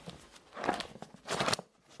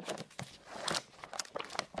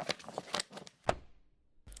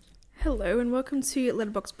Hello and welcome to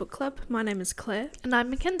Letterboxd Book Club. My name is Claire. And I'm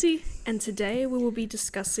Mackenzie. And today we will be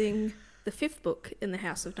discussing the fifth book in the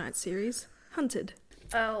House of Night series, Hunted.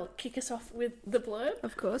 I'll kick us off with the blurb.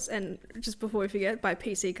 Of course, and just before we forget, by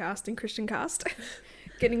PC Cast and Christian Cast.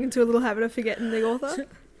 Getting into a little habit of forgetting the author.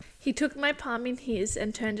 He took my palm in his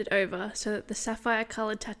and turned it over so that the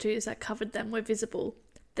sapphire-coloured tattoos that covered them were visible.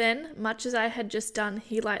 Then, much as I had just done,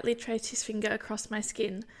 he lightly traced his finger across my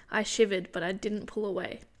skin. I shivered, but I didn't pull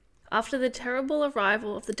away. After the terrible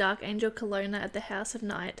arrival of the Dark Angel Kalona at the House of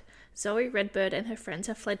Night, Zoey Redbird and her friends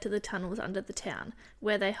have fled to the tunnels under the town,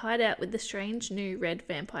 where they hide out with the strange new red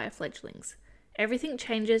vampire fledglings. Everything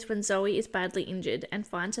changes when Zoey is badly injured and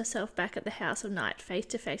finds herself back at the House of Night face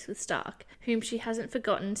to face with Stark, whom she hasn't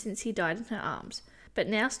forgotten since he died in her arms. But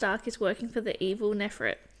now Stark is working for the evil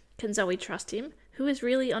Neferet. Can Zoey trust him? Who is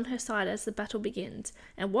really on her side as the battle begins?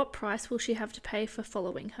 And what price will she have to pay for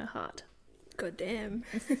following her heart? God damn.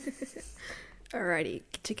 Alrighty,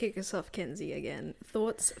 to kick us off, Kenzie again.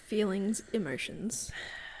 Thoughts, feelings, emotions.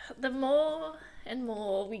 The more and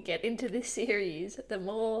more we get into this series, the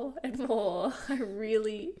more and more I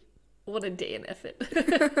really want to DNF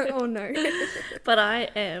it. Oh no. But I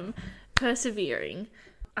am persevering.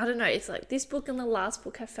 I don't know, it's like this book and the last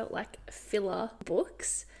book have felt like filler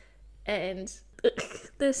books, and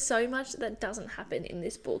there's so much that doesn't happen in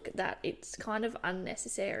this book that it's kind of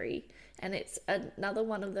unnecessary, and it's another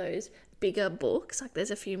one of those bigger books, like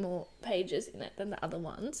there's a few more pages in it than the other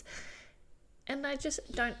ones, and I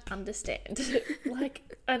just don't understand.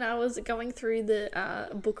 And I was going through the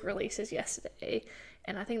book releases yesterday,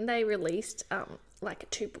 and I think they released like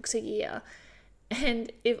 2 books a year,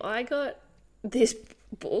 and if I got this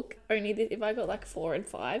book, if I got like 4 and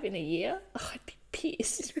 5 in a year, I'd be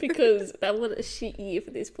pissed because that was a shit year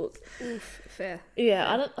for this book. Oof, fair.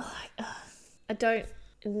 Yeah, I don't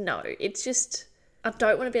know. It's just, I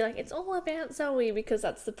don't want to be like, it's all about Zoey, because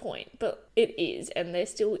that's the point. But it is, and there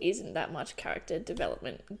still isn't that much character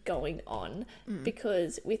development going on,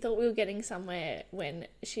 because we thought we were getting somewhere when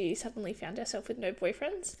she suddenly found herself with no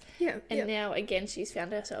boyfriends. Yeah. And now, again, she's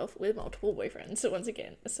found herself with multiple boyfriends once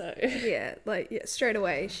again. So Yeah, straight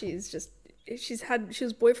away, she was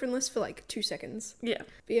boyfriendless for like 2 seconds. yeah.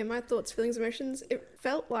 But yeah, my thoughts, feelings, emotions, it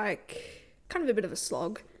felt like kind of a bit of a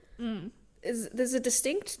slog. There's a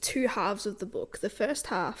distinct 2 halves of the book. The first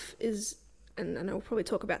half is, and I know we'll probably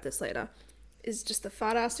talk about this later, is just the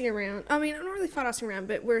fart-assing around. I mean, not really fart-assing around,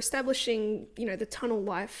 but we're establishing, the tunnel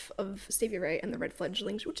life of Stevie Ray and the Red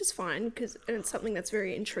Fledglings, which is fine, and it's something that's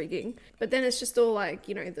very intriguing. But then it's just all like,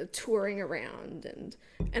 the touring around, and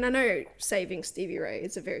I know saving Stevie Ray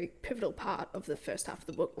is a very pivotal part of the first half of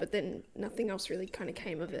the book, but then nothing else really kind of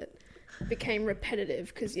came of it. It became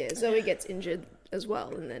repetitive because, Zoey gets injured as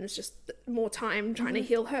well, and then it's just more time trying to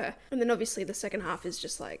heal her. And then obviously the second half is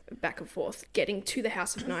just like back and forth, getting to the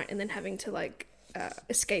House of Night and then having to like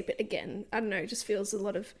escape it again. I don't know, it just feels a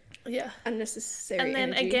lot of unnecessary And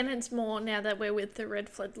then energy. again, it's more, now that we're with the Red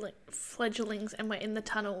Fledglings and we're in the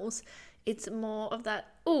tunnels, it's more of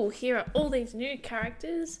that, here are all these new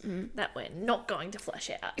characters that we're not going to flesh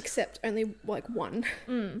out. Except only like 1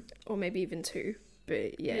 or maybe even 2.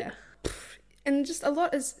 But yeah. And just a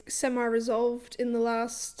lot is semi-resolved in the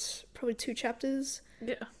last probably 2 chapters.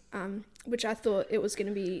 Yeah. Which I thought it was going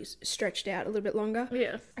to be stretched out a little bit longer.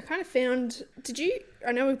 Yeah. I kind of found,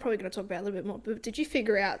 I know we're probably going to talk about it a little bit more, but did you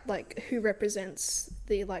figure out like who represents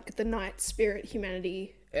the night, spirit,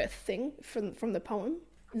 humanity, earth thing from the poem?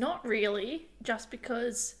 Not really, just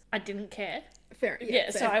because I didn't care. Fair.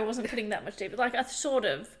 So I wasn't putting that much deeper. Like, I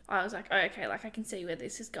was like, oh, okay, like I can see where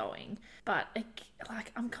this is going. But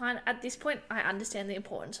like, I'm kind of, at this point, I understand the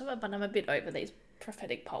importance of it, but I'm a bit over these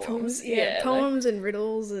prophetic poems. Poems and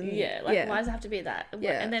riddles and... why does it have to be that?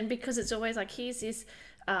 Yeah. And then because it's always like, here's this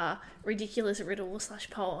ridiculous riddle /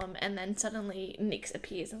 poem, and then suddenly Nyx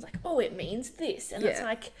appears and it's like, oh, it means this. And it's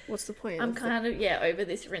like... What's the point? I'm kind of, over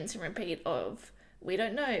this rinse and repeat of... We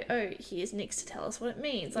don't know. Oh, here's Nyx to tell us what it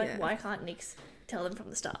means. Like, why can't Nyx tell them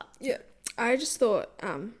from the start? Yeah. I just thought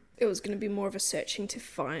it was going to be more of a searching to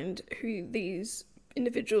find who these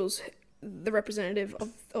individuals, the representative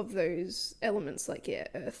of those elements, like,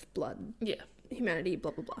 earth, blood, humanity,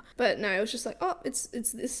 blah, blah, blah. But no, it was just like, oh, it's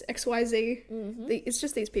this XYZ. It's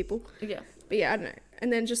just these people. Yeah. But yeah, I don't know.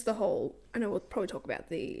 And then just the whole, I know we'll probably talk about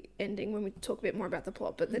the ending when we talk a bit more about the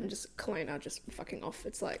plot, but then just Kalona just fucking off.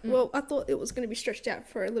 It's like, well, I thought it was going to be stretched out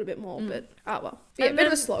for a little bit more, but well. But yeah, a bit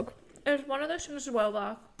of a slog. It was one of those things as well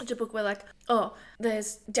where it's a book where like, oh,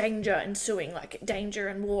 there's danger ensuing, like danger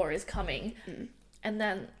and war is coming. And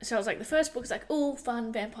then, so I was like, the first book's like, oh,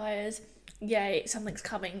 fun, vampires, yay, something's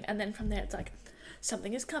coming. And then from there it's like,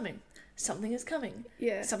 something is coming. something is coming.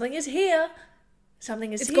 Yeah. Something is here.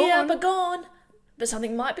 Something is It's here gone. but gone. But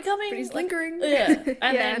something might be coming. But he's like, lingering. Yeah. And Yeah,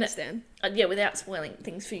 I then, understand. without spoiling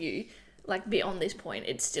things for you, like beyond this point,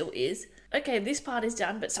 it still is. Okay, this part is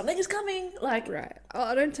done, but something is coming. Like, Right.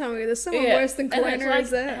 Oh, don't tell me. There's someone worse than and it's Kalona, like, is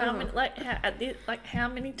there? How Oh. many, how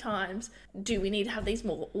many times do we need to have these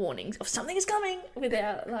more warnings of something is coming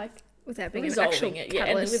without Without being an resolving actual it,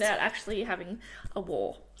 catalyst. and without actually having a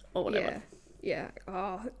war or whatever. Yeah.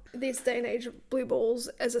 Oh, this day and age, blue balls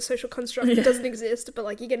as a social construct doesn't exist, but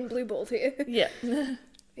like you're getting blue balled here. Yeah.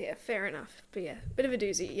 Yeah, fair enough. But yeah, bit of a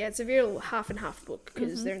doozy. Yeah, it's a real half and half book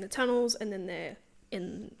because they're in the tunnels and then they're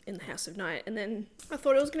in the House of Night. And then I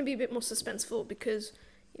thought it was going to be a bit more suspenseful because,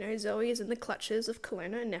 you know, Zoey is in the clutches of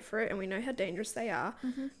Kalona and Neferet and we know how dangerous they are.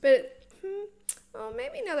 But, well,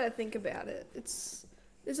 maybe now that I think about it,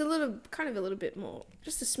 there's a little bit more,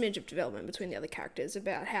 just a smidge of development between the other characters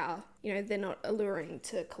about how, you know, they're not alluring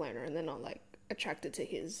to Kalona and they're not, like, attracted to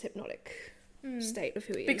his hypnotic state of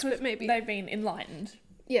who he is. Because But maybe... they've been enlightened.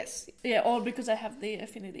 Yes. Yeah, or because they have the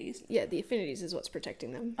affinities. Yeah, the affinities is what's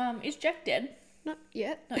protecting them. Is Jack dead? Not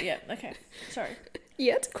yet. Not yet. Okay. Sorry.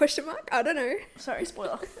 Yet? Question mark? I don't know. Sorry,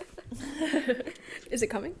 spoiler. Is it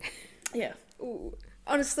coming? Yeah. Ooh.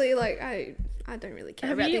 Honestly, like, I don't really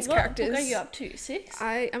care about these characters. What book are you up to? 6?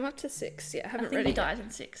 I'm up to 6, yeah. I haven't I think read he it dies in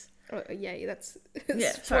 6. yet. Oh, yeah, that's...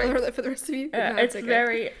 Yeah, spoiler sorry. alert for the rest of you. No, It's okay.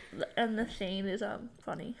 very... And the scene is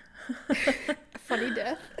funny. A funny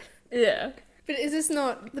death. Yeah. But is this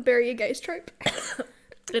not the bury your gays trope?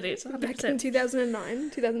 It is, Back in 100%.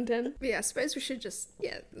 2009, 2010. But yeah, I suppose we should just,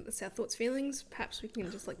 that's our thoughts, feelings. Perhaps we can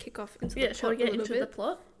just, like, kick off into the Yeah, shall plot we a get little into bit. the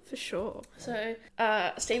plot? For sure. So,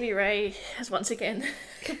 Stevie Ray has once again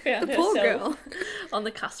found The poor herself girl. on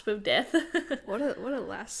the cusp of death. What a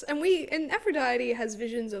lass. And Aphrodite has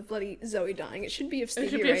visions of bloody Zoe dying. It should be of Stevie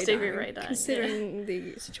should be of Ray Stevie dying, Ray dying, considering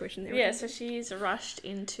the situation they're Yeah, in. so she's rushed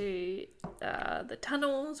into the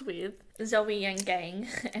tunnels with Zoe and gang,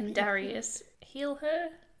 and Darius heal her.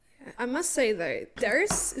 I must say though,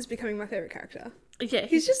 Darius is becoming my favourite character. Yeah,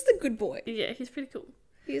 He's just a good boy. yeah, he's pretty cool.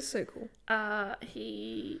 He is so cool.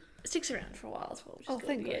 He sticks around for a while as well. Which is good.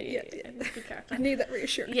 Thank God. Yeah, he's a good character. I need that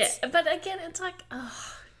reassurance. Yeah, but again, it's like,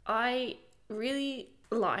 I really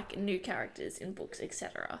like new characters in books,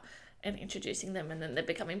 etc., and introducing them, and then they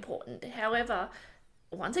become important. However,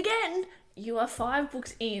 once again, you are 5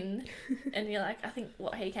 books in, and you're like, I think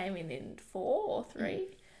he came in 4 or 3.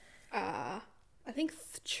 I think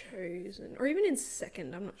chosen, or even in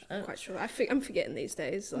second. I'm not quite sure. I'm forgetting these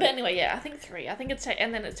days. Like, But anyway, yeah, I think 3. I think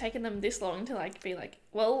and then it's taken them this long to like be like,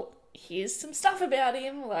 well, here's some stuff about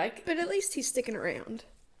him, like. but at least he's sticking around.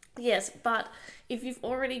 Yes, but if you're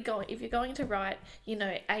going to write,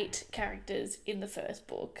 8 characters in the first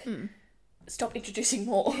book, stop introducing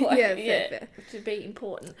more. Like, fair. To be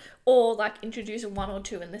important, or like introduce 1 or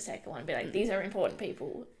 2 in the second one. Be like, these are important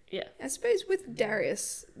people. Yeah. I suppose with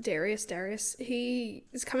Darius, he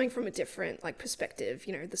is coming from a different like perspective.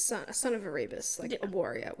 You know, a son of Erebus, like a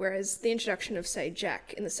warrior. Whereas the introduction of say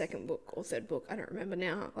Jack in the second book or third book, I don't remember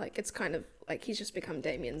now. Like it's kind of like he's just become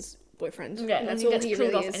Damien's boyfriend. Yeah, and that's he all gets he killed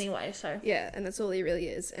really off is. anyway. So Yeah, and that's all he really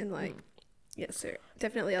is. And like, so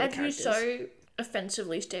definitely other and he's characters. so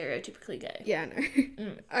offensively stereotypically gay. Yeah, I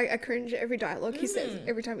know. I cringe at every dialogue he says.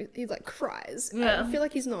 Every time he like cries. Yeah. I feel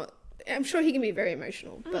like he's not. I'm sure he can be very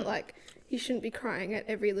emotional, but like he shouldn't be crying at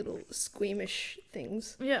every little squeamish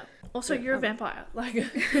things. Yeah. Also, you're a vampire. Like. Yeah,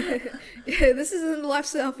 this isn't the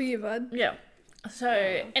lifestyle for you, bud. Yeah. So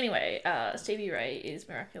anyway, Stevie Ray is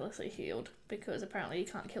miraculously healed because apparently you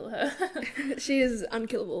can't kill her. She is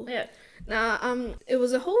unkillable. Yeah. Nah, it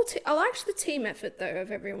was a whole. I liked the team effort though of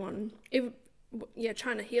everyone.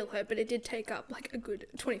 Trying to heal her, but it did take up like a good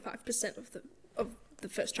 25% of the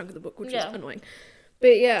first chunk of the book, which was annoying.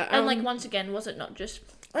 But yeah, And like once again, was it not just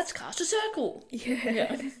let's cast a circle? Yeah.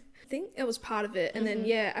 I think that was part of it. And then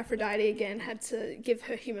Aphrodite again had to give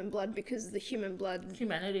her human blood because the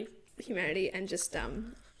humanity and just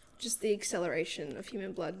the acceleration of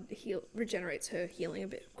human blood regenerates her healing a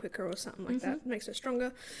bit quicker or something like that, makes her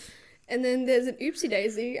stronger. And then there's an oopsie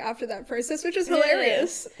daisy after that process, which is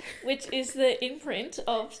hilarious. Which is the imprint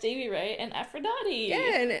of Stevie Ray and Aphrodite.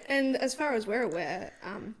 Yeah, and as far as we're aware,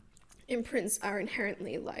 imprints are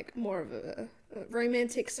inherently like more of a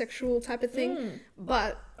romantic, sexual type of thing.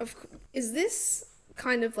 But is this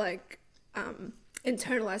kind of like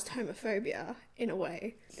internalized homophobia in a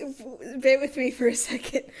way? Bear with me for a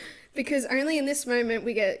second. Because only in this moment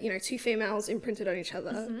we get, 2 females imprinted on each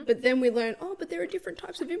other. But then we learn, but there are different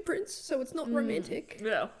types of imprints, so it's not romantic.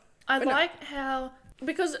 Yeah. I like how,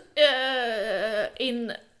 because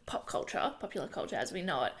in popular culture as we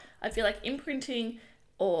know it, I feel like imprinting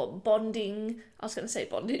or bonding. I was going to say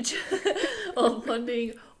bondage. Or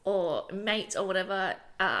bonding or mates or whatever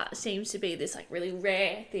seems to be this like really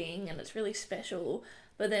rare thing, and it's really special.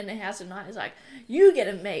 But then the House of Night is like, you get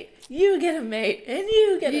a mate, and you get an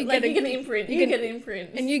imprint, you get an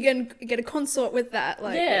imprint. And you get a consort with that.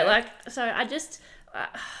 Like, yeah, like, so I just,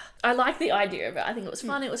 I like the idea of it. I think it was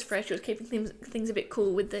fun, it was fresh, it was keeping things a bit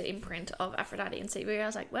cool with the imprint of Aphrodite and Zoey. I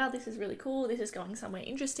was like, wow, this is really cool, this is going somewhere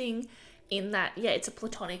interesting in that, yeah, it's a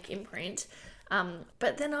platonic imprint.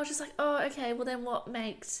 But then I was just like, oh, okay, well then what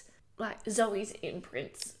makes, like, Zoe's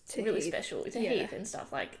imprints really special to Heath and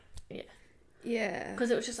stuff, like, yeah. Yeah.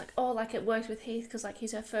 Because it was just like, oh, like, it works with Heath because, like,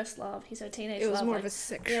 he's her first love, he's her teenage love. It was more like, of a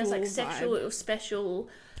sexual it was, like, sexual, vibe. it was special,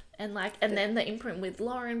 and, like, and then the imprint with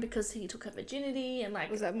Lauren because he took her virginity, and,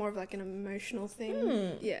 like... Was that more of, like, an emotional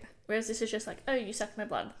thing? Yeah. Whereas this is just like, oh, you sucked my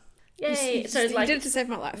blood. Yay! So you like, did it to save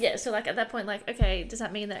my life. Yeah, so, like, at that point, like, okay, does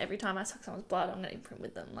that mean that every time I suck someone's blood, I'm going to imprint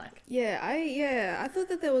with them? Like... Yeah, I thought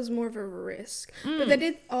that there was more of a risk. But they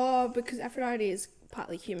did... Oh, because Aphrodite is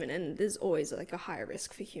partly human, and there's always, like, a higher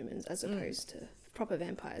risk for humans as opposed to proper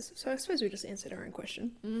vampires. So I suppose we just answered our own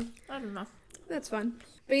question. I don't know. That's fine.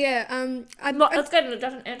 But yeah, It's good, it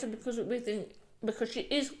doesn't answer because she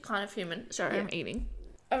is kind of human. Sorry, I'm eating.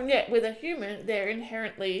 Yeah, with a human, their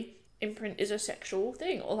inherently imprint is a sexual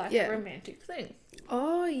thing or like a romantic thing.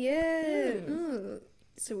 Oh, yeah.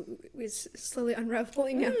 So we're slowly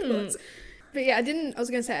unraveling our thoughts. But yeah, I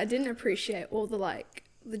didn't appreciate all the, like,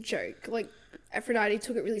 the joke. Like, Aphrodite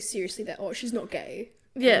took it really seriously that, oh, she's not gay.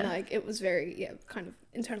 Yeah. And, like, it was very, kind of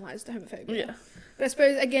internalized homophobia. Yeah. But I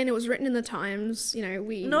suppose, again, it was written in the times, you know,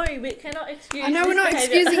 No, we cannot excuse I know we're not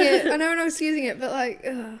behavior. excusing it. I know we're not excusing it, but, like,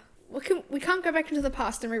 we can't go back into the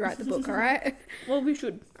past and rewrite the book, all right? Well, we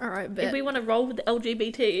should. All right, but... If we want to roll with the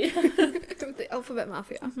LGBT. with the alphabet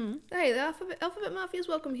mafia. Hey, the alphabet mafia is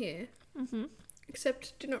welcome here.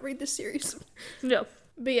 Except do not read this series. No.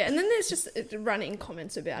 But yeah, and then there's just running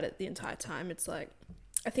comments about it the entire time. It's like,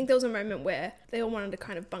 I think there was a moment where they all wanted to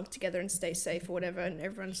kind of bunk together and stay safe or whatever, and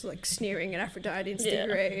everyone's like sneering at Aphrodite and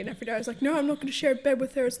Stingray, and Aphrodite's like, no, I'm not going to share a bed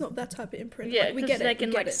with her, it's not that type of imprint. Yeah, like, we because get they it, can,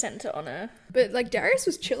 we get like, it. center on her. But, like, Darius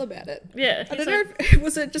was chill about it. Yeah. I don't know if,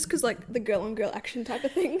 was it just because, like, the girl-on-girl action type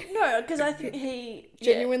of thing? No, because I think he...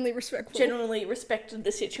 Genuinely respectful. Genuinely respected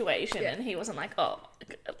the situation, and he wasn't like, oh...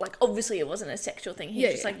 Like, obviously it wasn't a sexual thing.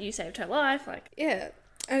 He's just like, you saved her life, like... Yeah.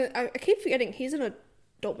 And I keep forgetting, he's an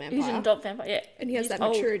adult vampire. He's an adult vampire, yeah. And he has that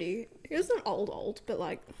maturity. He wasn't old, but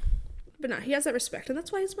like... But no, he has that respect, and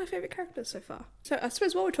that's why he's my favourite character so far. So I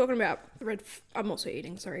suppose while we're talking about I'm also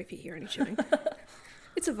eating, sorry if you hear any chewing.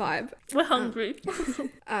 It's a vibe. We're hungry.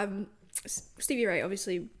 Stevie Ray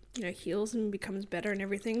obviously, you know, heals and becomes better and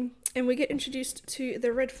everything. And we get introduced to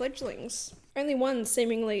the red fledglings. Only one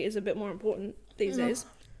seemingly is a bit more important these days.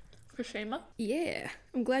 Krishima? Yeah.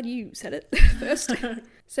 I'm glad you said it first.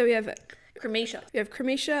 So we have... Cremesha. We have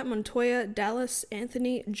Cremesha, Montoya, Dallas,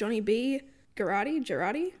 Anthony, Johnny B,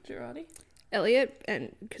 Girardi, Elliot,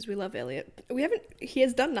 and because we love Elliot. He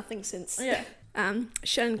has done nothing since. Yeah.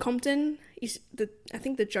 Shannon Compton. I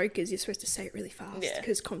think the joke is you're supposed to say it really fast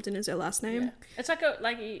because Compton is her last name. Yeah. It's like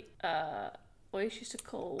always used to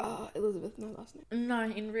call... Elizabeth, no last name. No,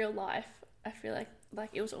 in real life, I feel like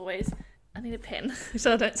it was always... I need a pen,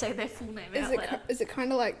 so I don't say their full name out later. Is it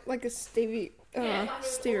kind of like a Stevie...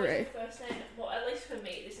 Stevie Ray. First name, well, at least for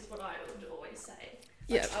me, this is what I would always say.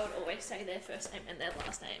 Yeah. I would always say their first name and their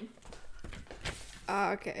last name.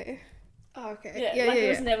 Okay. Yeah, it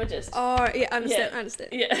was never just... Oh, yeah, I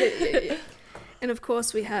understand. Yeah. And of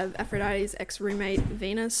course, we have Aphrodite's ex-roommate,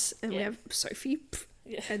 Venus, and we have Sophie.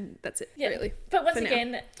 Yeah. And that's it, really. But once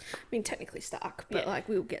again... I mean, technically Stark, but, like,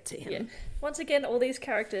 we'll get to him. Yeah. Once again, all these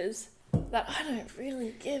characters that I don't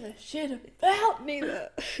really give a shit about. Neither.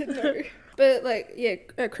 No. But, like, yeah,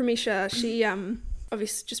 Cremesha, she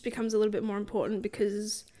obviously just becomes a little bit more important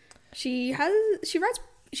because she has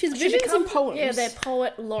visions and poems. Yeah, they're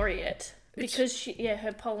poet laureate. Because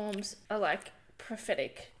her poems are, like,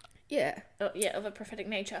 prophetic. Yeah. Of a prophetic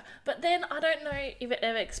nature. But then I don't know if it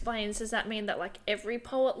ever explains, does that mean that, like, every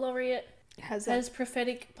poet laureate has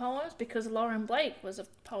prophetic poems? Because Lauren Blake was a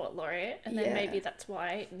poet laureate, and then maybe that's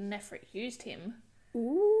why Neferet used him.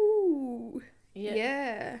 Ooh.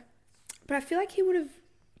 Yeah. But I feel like he would have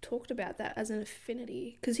talked about that as an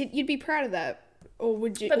affinity, because you'd be proud of that, or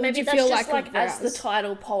would you? But maybe that's feel just like as aroused? the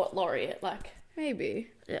title poet laureate, like maybe.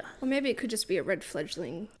 Yeah. Or maybe it could just be a red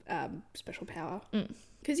fledgling special power.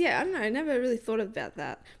 Because I don't know, I never really thought about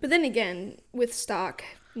that. But then again, with Stark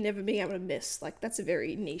never being able to miss, like that's a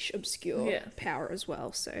very niche, obscure power as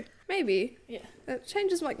well. So maybe that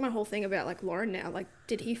changes like my whole thing about like Lauren now. Like,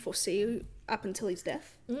 did he foresee up until his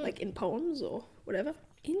death, like in poems or whatever?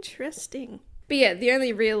 Interesting. But yeah, the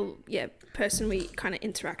only real person we kind of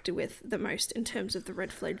interacted with the most in terms of the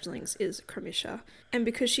red fledglings is Cramisha. And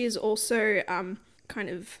because she is also kind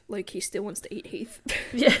of low-key still wants to eat Heath.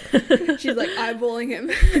 Yeah. She's like eyeballing him.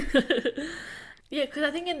 Yeah, because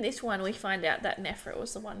I think in this one we find out that Neferet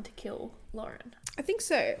was the one to kill Lauren. I think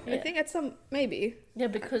so. Yeah. I think at some... Maybe. Yeah,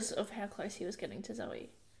 because of how close he was getting to Zoey.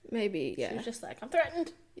 Maybe, yeah. She was just like, I'm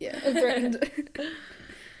threatened. Yeah, I'm threatened.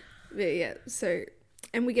 But yeah, so...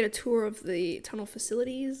 And we get a tour of the tunnel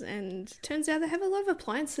facilities, and turns out they have a lot of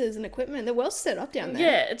appliances and equipment. They're well set up down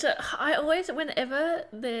there. Yeah, I always, whenever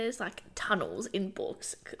there's like tunnels in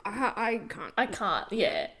books, I can't. I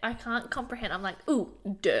can't comprehend. I'm like, ooh,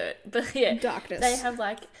 dirt. But yeah, darkness. They have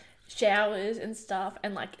like showers and stuff,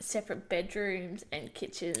 and like separate bedrooms and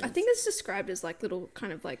kitchens. I think it's described as like little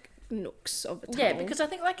kind of like nooks of a tunnel. Yeah, because I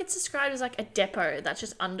think like it's described as like a depot that's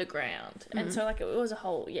just underground, and so like it was a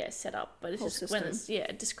whole setup, but it's whole just system. when it's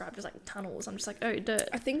described as like tunnels, I'm just like, oh, dirt.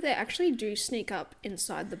 I think they actually do sneak up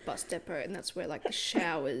inside the bus depot, and that's where like the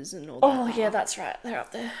showers and all Oh that yeah, are. that's right, they're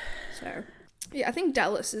up there. So yeah, I think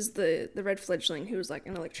Dallas is the red fledgling who was like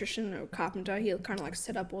an electrician or carpenter. He kind of like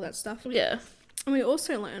set up all that stuff. Yeah. And we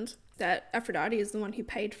also learned that Aphrodite is the one who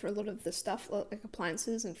paid for a lot of the stuff, like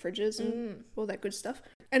appliances and fridges and all that good stuff.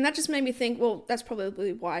 And that just made me think, well, that's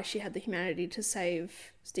probably why she had the humanity to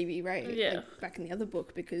save Stevie Ray back in the other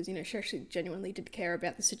book, because, you know, she actually genuinely did care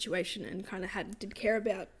about the situation and kind of did care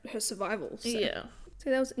about her survival. So. Yeah. So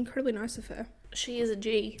that was incredibly nice of her. She is a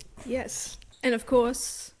G. Yes. And of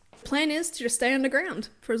course, plan is to just stay underground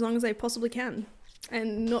for as long as they possibly can.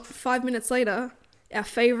 And not 5 minutes later, our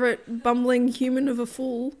favourite bumbling human of a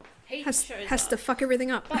fool has to fuck everything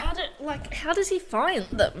up. But how does he find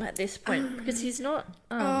them at this point? Because he's not...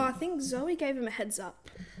 I think Zoey gave him a heads up.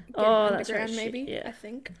 That's right. Maybe, I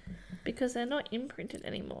think. Because they're not imprinted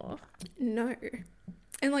anymore. No.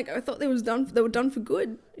 And, like, I thought they were done for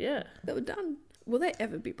good. Yeah. They were done. Will they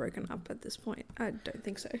ever be broken up at this point? I don't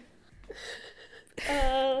think so.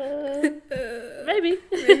 Maybe.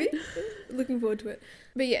 Looking forward to it.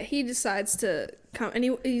 But yeah, he decides to come,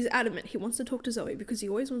 and he's adamant he wants to talk to Zoey because he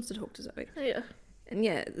always wants to talk to Zoey. Yeah. And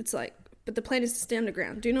yeah, it's like, but the plan is to stay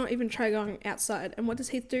underground. Do not even try going outside. And what does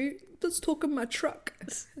Heath do? Let's talk in my truck.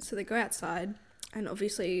 So they go outside, and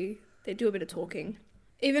obviously they do a bit of talking.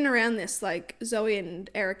 Even around this, like, Zoey and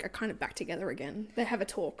Erik are kind of back together again. They have a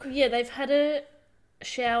talk. Yeah, they've had a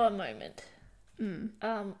shower moment.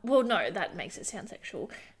 Well, no, that makes it sound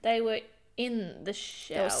sexual. They were in the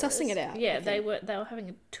shower. They were sussing it out. Yeah, they were having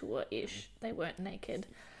a tour-ish. They weren't naked.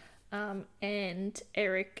 And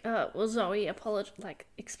Erik, Zoey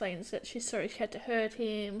explains that she's sorry she had to hurt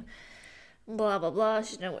him. Blah blah blah.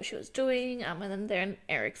 She didn't know what she was doing. And then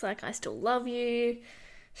Eric's like, I still love you.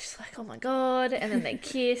 She's like, oh my god. And then they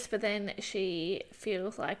kiss, but then she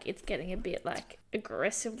feels like it's getting a bit like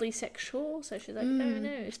aggressively sexual. So she's like, oh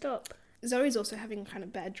no, stop. Zoe's also having kind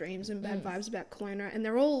of bad dreams and bad vibes about Kalona, and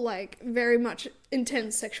they're all like very much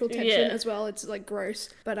intense sexual tension as well. It's like gross.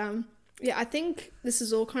 But I think this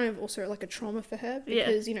is all kind of also like a trauma for her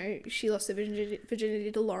because, you know, she lost her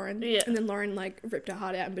virginity to Lauren, and then Lauren like ripped her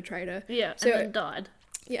heart out and betrayed her. Yeah, so, and then died.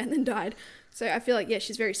 Yeah, and then died. So I feel like,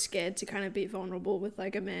 she's very scared to kind of be vulnerable with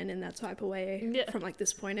like a man in that type of way from like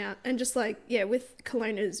this point out. And just like, with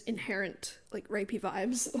Kalona's inherent like rapey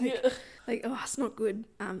vibes, like, oh, it's not good.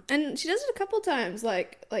 And she does it a couple of times,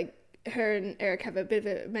 like her and Erik have a bit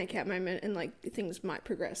of a make out moment and like things might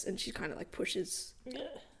progress and she kind of like pushes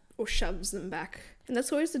or shoves them back. And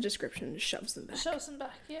that's always the description, shoves them back. Shoves them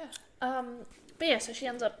back, yeah. But yeah, so she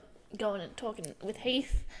ends up going and talking with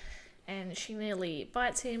Heath. And she nearly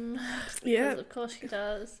bites him. Yeah. Because of course she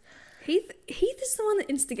does. Heath is the one that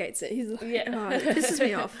instigates it. He's like, it pisses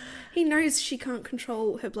me off. He knows she can't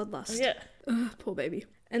control her bloodlust. Yeah. Ugh, poor baby.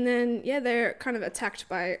 And then, they're kind of attacked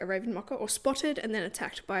by a raven mocker, or spotted and then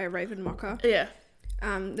attacked by a raven mocker. Yeah.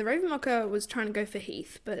 The raven mocker was trying to go for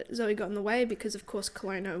Heath, but Zoey got in the way because, of course,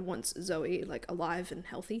 Kalona wants Zoey, like, alive and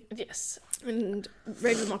healthy. Yes. And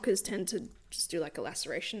raven mockers tend to just do, like, a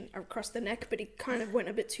laceration across the neck, but he kind of went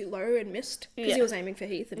a bit too low and missed because he was aiming for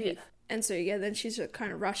Heath. And so, then she's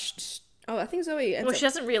kind of rushed. Oh, I think Zoey ends Well, she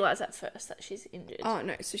doesn't realise at first that she's injured. Oh,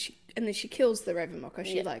 no. So then she kills the raven mocker.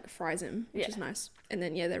 She, like, fries him, which is nice. And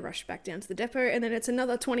then, they rush back down to the depot. And then it's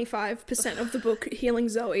another 25% of the book healing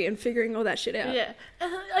Zoey and figuring all that shit out. Yeah.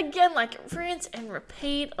 Again, like, rinse and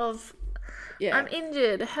repeat of, I'm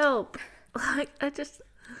injured, help. Like,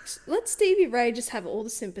 let Stevie Ray just have all the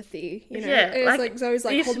sympathy, you know? Yeah. It's like Zoe's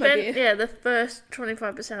like, hold my beer. Yeah, the first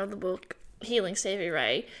 25% of the book healing Stevie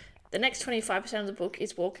Ray. the next 25% of the book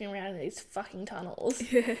is walking around in these fucking tunnels.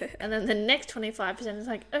 Yeah. And then the next 25% is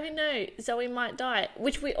like, oh no, Zoey might die,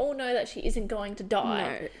 which we all know that she isn't going to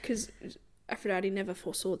die. No, because Aphrodite never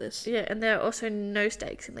foresaw this. Yeah, and there are also no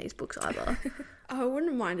stakes in these books either. I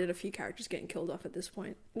wouldn't have minded a few characters getting killed off at this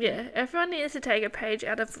point. Yeah, everyone needs to take a page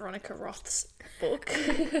out of Veronica Roth's book.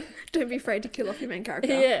 Don't be afraid to kill off your main character.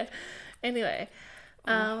 Yeah. Anyway,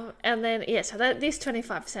 and then, so this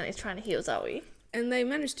 25% is trying to heal Zoey. And they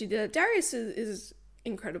managed to do that. Darius is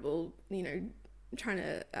incredible, trying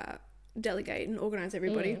to delegate and organise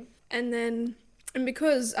everybody. And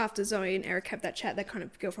because after Zoey and Erik have that chat, they're kind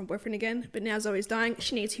of girlfriend-boyfriend again. But now Zoey's dying,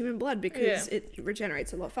 she needs human blood because it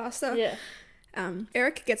regenerates a lot faster. Yeah.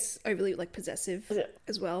 Erik gets overly possessive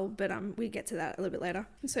as well, but we get to that a little bit later.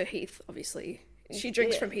 And so Heath, obviously, she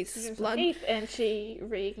drinks from Heath's blood. Heath, and she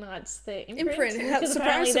reignites the imprint. Because Surprise,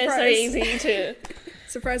 apparently they're so easy to...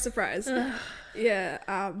 Surprise. Yeah,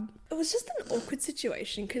 it was just an awkward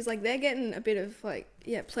situation because they're getting a bit of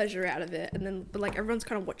pleasure out of it, and then but everyone's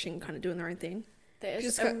kind of watching, kind of doing their own thing.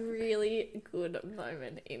 There's a really good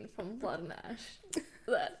moment in From Blood and Ash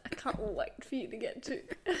that I can't wait for you to get to.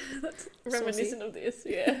 That's reminiscent of this,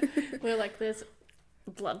 where there's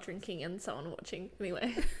blood drinking and someone watching.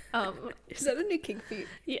 Anyway, is that a new kink for you?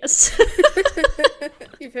 Yes.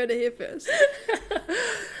 You've heard it here first.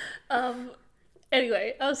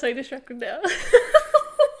 Anyway, I was so distracted now. I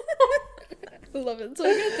love it. That's all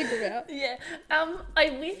I'm going to think about. Yeah. I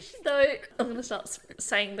wish, though... I'm going to start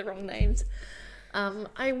saying the wrong names.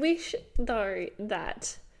 I wish, though,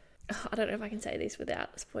 that... I don't know if I can say this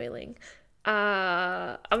without spoiling.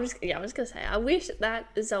 I'm just going to say, I wish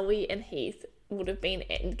that Zoey and Heath would have been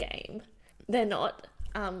endgame. They're not.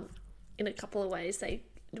 In a couple of ways, they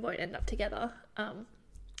won't end up together.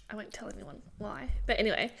 I won't tell anyone why. But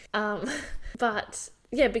anyway, but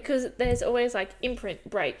yeah, because there's always imprint,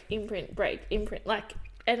 break, imprint, break, imprint,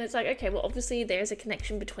 and it's okay, well, obviously there's a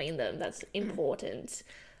connection between them that's important.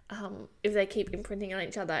 If they keep imprinting on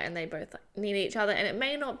each other and they both need each other, and it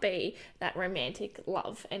may not be that romantic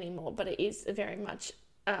love anymore, but it is very much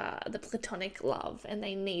the platonic love, and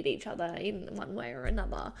they need each other in one way or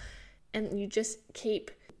another, and you just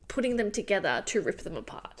keep putting them together to rip them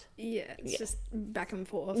apart. Yeah, it's just back and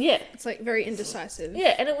forth. Yeah. It's very indecisive.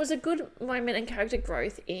 Yeah, and it was a good moment in character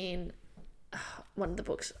growth in one of the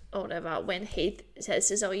books or whatever, when Heath says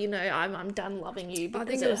to Zoey, I'm done loving you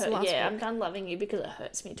because it hurts. Yeah, I'm done loving you because it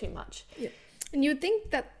hurts me too much. Yeah. And you would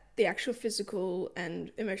think that the actual physical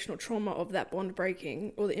and emotional trauma of that bond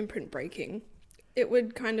breaking or the imprint breaking, it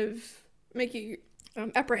would kind of make you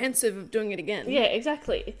apprehensive of doing it again. Yeah,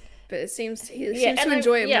 exactly. But it seems he seems to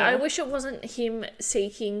enjoy it more. Yeah, I wish it wasn't him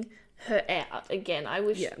seeking her out again. I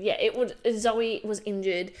wish, Zoey was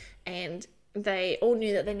injured and they all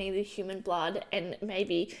knew that they needed human blood, and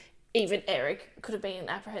maybe even Erik could have been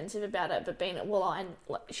apprehensive about it, but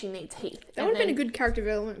she needs Heath. That would have been a good character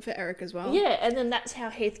development for Erik as well. Yeah, and then that's how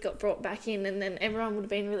Heath got brought back in, and then everyone would have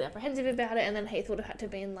been really apprehensive about it, and then Heath would have had to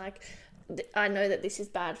been I know that this is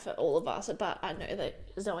bad for all of us, but I know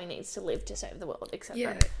that Zoey needs to live to save the world,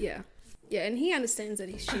 etc. Yeah, and he understands that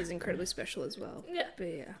she's incredibly special as well. Yeah. But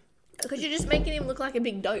yeah. Because you're just making him look like a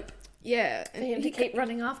big dope. Yeah. For him to keep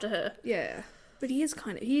running after her. Yeah. But he is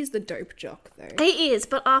the dope jock, though. He is,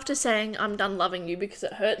 but after saying, I'm done loving you because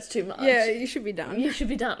it hurts too much. Yeah, you should be done. You should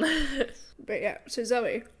be done. But yeah, so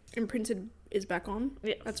Zoey, imprinted, is back on.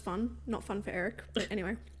 Yeah. That's fun. Not fun for Erik. But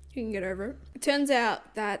anyway, you can get over it. It turns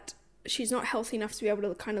out that she's not healthy enough to be able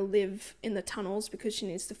to kind of live in the tunnels because she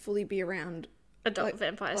needs to fully be around adult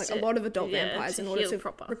vampires. A lot of adult vampires in order to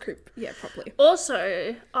recoup properly.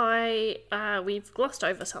 Also, we've glossed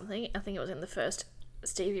over something. I think it was in the first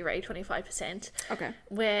Stevie Ray 25%. Okay.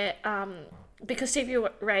 Where, because Stevie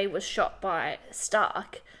Ray was shot by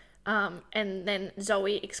Stark, and then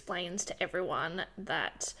Zoey explains to everyone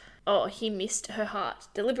that, he missed her heart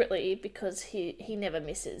deliberately because he never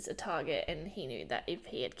misses a target, and he knew that if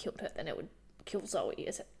he had killed her, then it would kill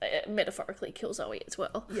Zoey, metaphorically kill Zoey as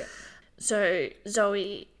well. Yeah. So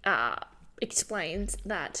Zoey explains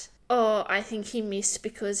that, I think he missed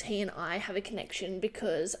because he and I have a connection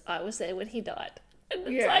because I was there when he died. And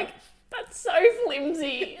it's that's so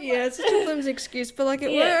flimsy. Yeah, it's such a flimsy excuse, but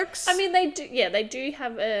it works. I mean, they do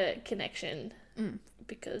have a connection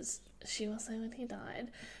because she was there when he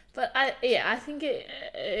died. But I think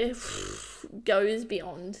it goes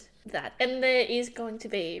beyond that. And there is going to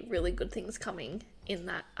be really good things coming in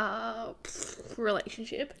that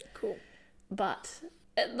relationship. Cool. But,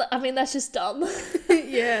 I mean, that's just dumb.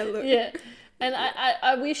 Yeah, look. Yeah. And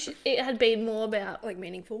I wish it had been more about...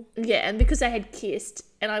 meaningful. Yeah, and because they had kissed,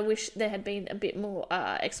 and I wish there had been a bit more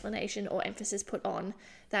explanation or emphasis put on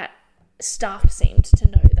that staff seemed to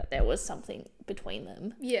know that there was something between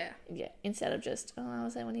them. Yeah. Yeah, instead of just, I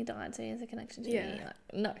was there when he died, so he has a connection to me.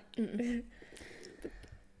 Like, no.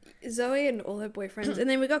 Zoe and all her boyfriends, and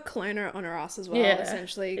then we got Kalona on her ass as well,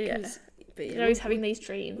 essentially. He's having these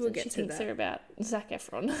dreams, and she thinks they're about Zac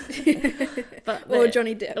Efron. Or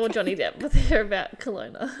Johnny Depp. But they're about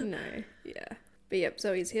Kalona. No, yeah. But yep,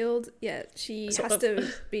 Zoe's healed. Yeah, she has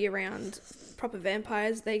to be around proper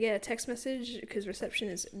vampires. They get a text message, because reception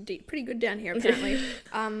is pretty good down here, apparently,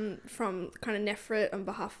 from kind of Neferet on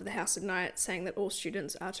behalf of the House of Night, saying that all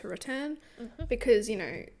students are to return, because,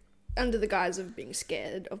 under the guise of being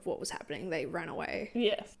scared of what was happening, they ran away.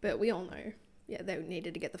 Yeah. But we all know, they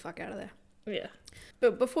needed to get the fuck out of there. Yeah.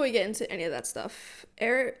 But before we get into any of that stuff,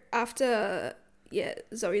 Erik, after,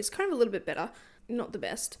 Zoe's kind of a little bit better, not the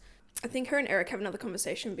best, I think her and Erik have another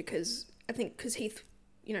conversation, because Heath,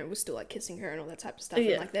 was still, like, kissing her and all that type of stuff,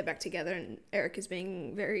 and, like, they're back together, and Erik is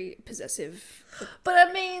being very possessive. But,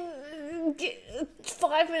 I mean,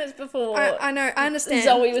 5 minutes before... I know, I understand.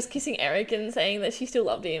 Zoe was kissing Erik and saying that she still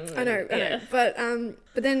loved him. I know. But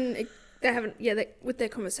then with their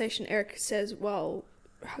conversation, Erik says, well,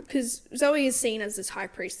 because Zoe is seen as this high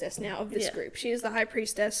priestess now of this group. She is the high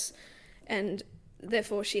priestess, and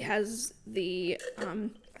therefore she has the, I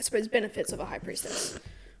suppose, benefits of a high priestess,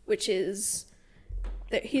 which is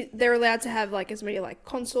that they're allowed to have, like, as many, like,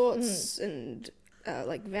 consorts and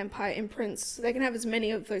like vampire imprints. They can have as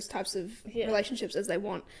many of those types of relationships as they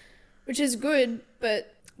want, which is good.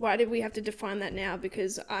 But why did we have to define that now?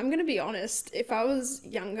 Because I'm going to be honest, if I was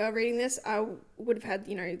younger reading this, I would have had,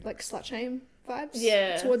 like, slut shame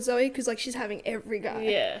vibes towards Zoe, because, like, she's having every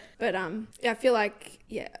guy. But I feel like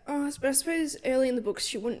but I suppose early in the books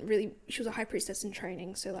she was a high priestess in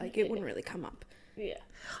training, so, like, it wouldn't really come up.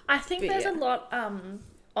 I think there's a lot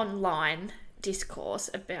online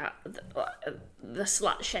discourse about the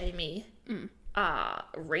slut shamey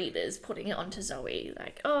readers putting it onto Zoe,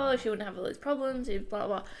 like, she wouldn't have all those problems, blah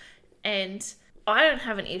blah. And I don't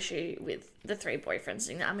have an issue with the three boyfriends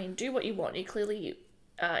thing. I mean, do what you want. You clearly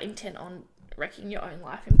intent on wrecking your own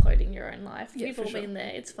life, imploding your own life. You've all been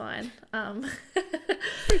there. It's fine.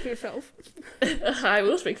 Speak for yourself. I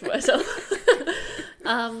will speak for myself.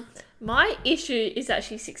 My issue is that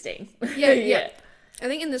she's 16. Yeah. I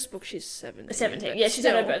think in this book she's 17. 17. Yeah, she's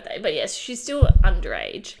on her birthday. But yes, she's still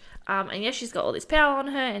underage. And yes, she's got all this power on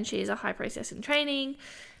her, and she's a high priestess in training,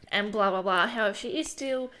 and blah, blah, blah. However, she is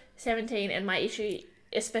still 17, and my issue,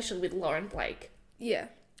 especially with Lauren Blake,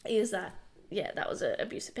 is that, that was an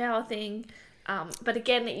abuse of power thing. But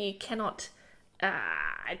again, you cannot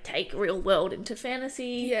take real world into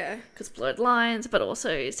fantasy. Yeah. Because blurred lines, but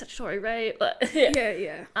also statutory rape. But,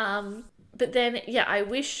 but then, I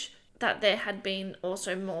wish that there had been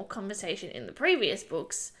also more conversation in the previous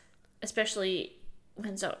books, especially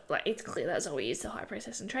when it's clear that Zoe is the high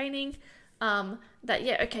priestess in training. That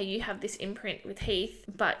you have this imprint with Heath,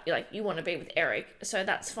 but you want to be with Erik, so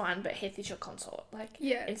that's fine, but Heath is your consort.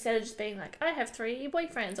 Instead of just being like, I have 3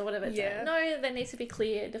 boyfriends or whatever. No, there needs to be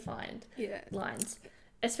clear, defined lines.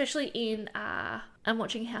 Especially in I'm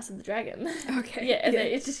watching House of the Dragon. Okay.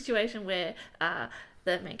 It's a situation where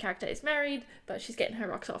the main character is married, but she's getting her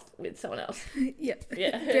rocks off with someone else.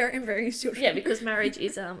 Very short. Yeah, because marriage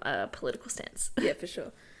is a political stance. Yeah, for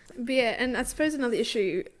sure. But and I suppose another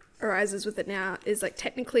issue arises with it now is, like,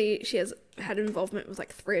 technically she has had involvement with,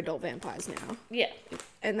 like, 3 adult vampires now. Yeah.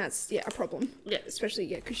 And that's, a problem. Yeah. Especially,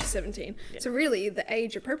 because she's 17. Yeah. So really, the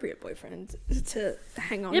age-appropriate boyfriend to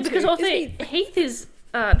hang on to. Yeah, because also Heath is,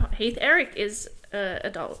 not Heath, Erik is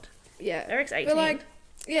adult. Yeah. Erik's 18. But,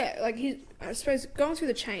 I suppose going through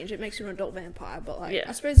the change, it makes you an adult vampire, but,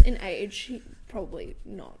 I suppose in age, he probably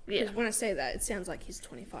not. Because when I say that, it sounds like he's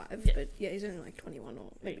 25, but he's only, like, 21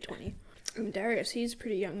 or maybe 20. And Darius, he's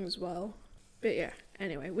pretty young as well. But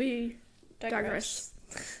anyway, we digress.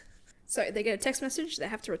 So they get a text message, they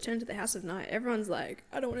have to return to the House of Night. Everyone's like,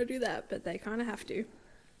 I don't want to do that, but they kind of have to.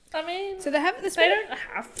 I mean, so they don't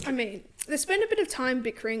have to. I mean, they spend a bit of time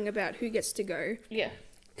bickering about who gets to go. Yeah.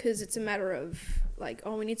 Because it's a matter of, like,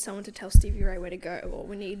 we need someone to tell Stevie Ray where to go, or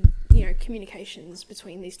we need, communications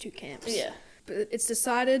between these 2 camps. Yeah. But it's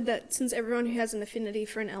decided that since everyone who has an affinity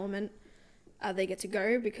for an element, they get to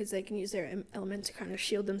go, because they can use their element to kind of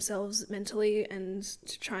shield themselves mentally and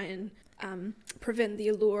to try and prevent the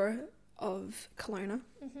allure of Kalona.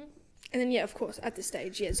 Mm-hmm. And then, of course, at this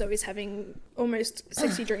stage, Zoe's having almost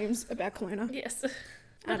sexy dreams about Kalona. Yes.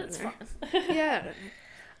 But it's fine. Yeah,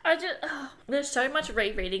 I don't know. There's so much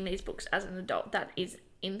rereading these books as an adult that is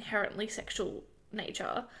inherently sexual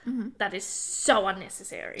nature that is so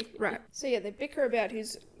unnecessary. Right. So, they bicker about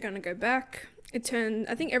who's going to go back. I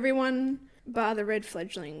think everyone bar the red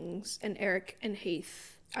fledglings, and Erik and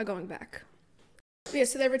Heath are going back. But yeah,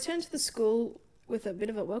 so they return to the school with a bit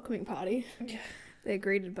of a welcoming party. Yeah. They're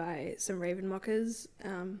greeted by some raven mockers,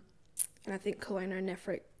 and I think Kalona and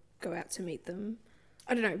Neferet go out to meet them.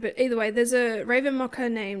 I don't know, but either way, there's a raven mocker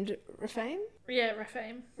named Rephaim. Yeah,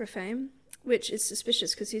 Rephaim. Which is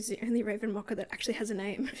suspicious because he's the only raven mocker that actually has a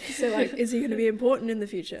name. So, like, is he going to be important in the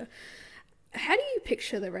future? How do you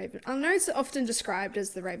picture the raven? I know it's often described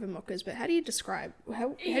as the raven mockers, but how do you describe, how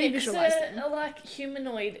do you visualize them? They're like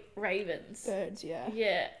humanoid ravens. Birds, yeah.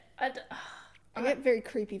 Yeah. I get very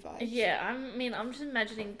creepy vibes. Yeah, I'm just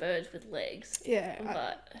imagining birds with legs. Yeah.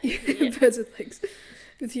 But Birds with legs.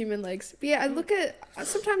 With human legs. But yeah, I look at,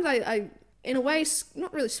 sometimes I in a way,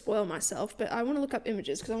 not really spoil myself, but I want to look up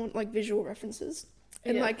images because I want, like, visual references.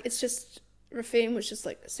 And, like, it's just, Rephaim was just,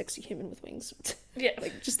 like, a sexy human with wings. Yeah.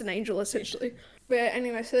 Like, just an angel, essentially. But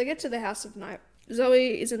anyway, so they get to the House of Night.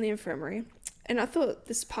 Zoey is in the infirmary. And I thought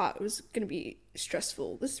this part was going to be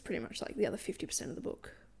stressful. This is pretty much, like, the other 50% of the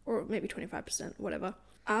book. Or maybe 25%, whatever.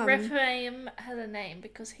 Rephaim has a name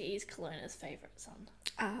because he's Kalona's favourite son.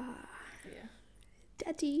 Yeah.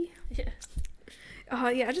 Daddy. Yeah. Oh,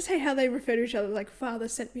 yeah, I just hate how they refer to each other like, father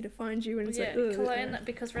sent me to find you, and it's like, ugh. Kalona,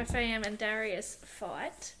 because Rephaim and Darius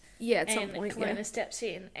fight. Yeah, at some point, Kalona steps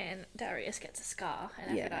in, and Darius gets a scar,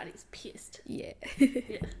 and Aphrodite's pissed. Yeah.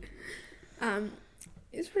 Yeah.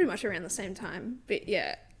 It's pretty much around the same time, but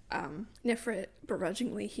yeah, Neferet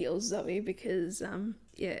begrudgingly heals Zoey because,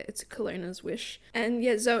 it's Kalona's wish. And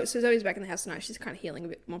yeah, Zoe's back in the house now, she's kind of healing a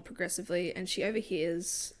bit more progressively, and she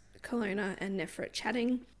overhears Kalona and Neferet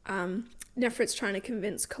chatting. Neferet's trying to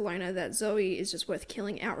convince Kalona that Zoey is just worth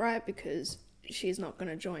killing outright because she's not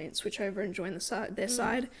going to switch over and join their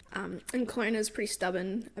side. And Kalona's pretty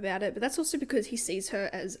stubborn about it, but that's also because he sees her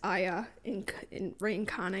as Aya in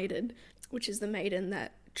reincarnated, which is the maiden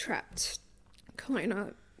that trapped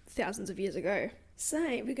Kalona thousands of years ago.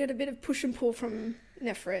 So we get a bit of push and pull from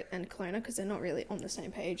Neferet and Kalona because they're not really on the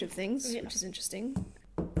same page of things, which is interesting.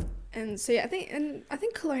 And so yeah, I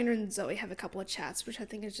think Kalona and Zoey have a couple of chats, which I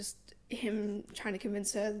think is just him trying to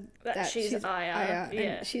convince her that she's Aya.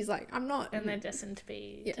 And she's like, I'm not. And they're destined to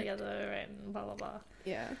be together and blah, blah, blah.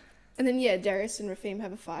 Yeah. And then, Darius and Rephaim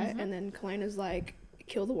have a fight, and then Kalona's like,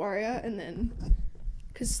 kill the warrior, and then,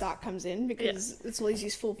 because Stark comes in, because it's all he's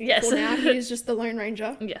useful for now, he's just the Lone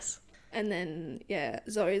Ranger. Yes. And then,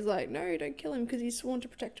 Zoe's like, no, don't kill him, because he's sworn to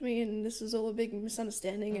protect me, and this is all a big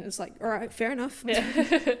misunderstanding, and it's like, alright, fair enough. Yeah.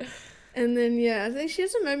 And then, I think she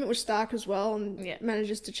has a moment with Stark as well, and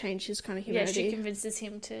manages to change his kind of humanity. Yeah, she convinces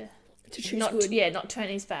him to choose not good. Yeah, not turn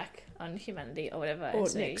his back on humanity or whatever. Or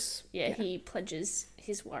so, Nyx. He pledges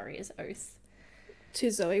his warrior's oath. To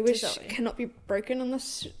Zoey, which cannot be broken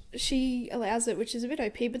unless she allows it, which is a bit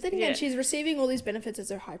OP. But then again, she's receiving all these benefits as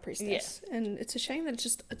her high priestess. Yeah. And it's a shame that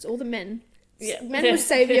it's all the men. Yeah. Men with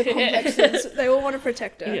savior complexes. They all want to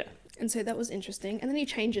protect her. Yeah. And so that was interesting. And then he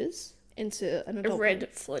changes into an adult. A red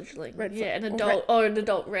fledgling. An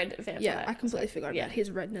adult red vampire. Yeah, I completely forgot about his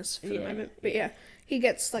redness for the moment. But he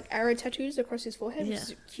gets like arrow tattoos across his forehead, which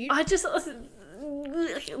is cute. I just...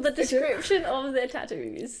 The description of their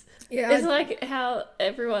tattoos is like how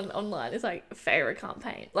everyone online is like, Feyre can't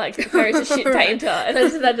paint. Like, Feyre's a shit painter. And I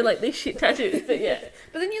just imagine like these shit tattoos. But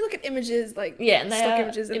But then you look at images, like and stock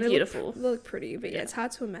images, and beautiful. They look pretty. But it's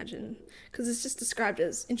hard to imagine because it's just described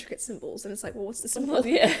as intricate symbols. And it's like, well, what's the symbol?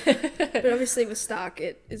 But obviously with Stark,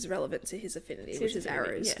 it is relevant to his affinity, which is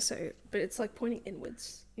arrows. Yeah. So, but it's like pointing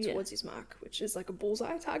inwards towards his mark, which is like a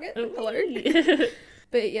bullseye target. Hello.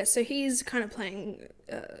 But so he's kind of playing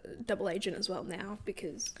double agent as well now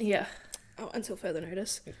because until further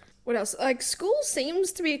notice. What else? Like school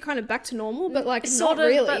seems to be kind of back to normal, but like sort not of,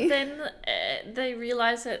 really. But then they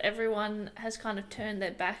realise that everyone has kind of turned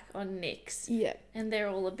their back on Nyx. Yeah, and they're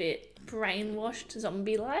all a bit brainwashed,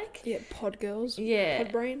 zombie-like. Yeah, pod girls. Yeah,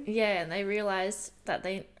 pod brain. Yeah, and they realise that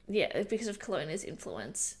because of Kalona's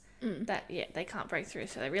influence. That they can't break through,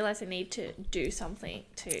 so they realise they need to do something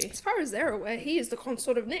to. As far as they're aware, he is the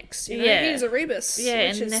consort of Nyx. You know, he is a rebus. Yeah,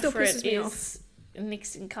 which and still pisses me Neferet off. is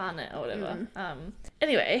Nyx incarnate or whatever.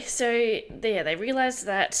 Anyway, so they realise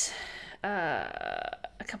that a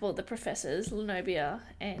couple of the professors, Lenobia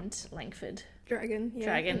and Langford, Dragon, and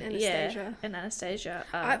Anastasia.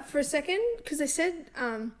 For a second, because they said.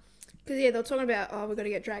 Because, they were talking about, we've got to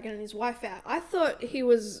get Dragon and his wife out. I thought he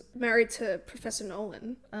was married to Professor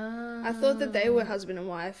Nolan. I thought that they were husband and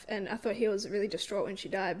wife, and I thought he was really distraught when she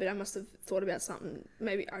died, but I must have thought about something.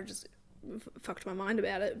 Maybe I just fucked my mind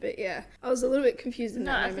about it, but I was a little bit confused in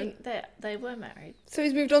that moment. I think they were married. So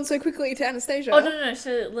he's moved on so quickly to Anastasia. Oh, no,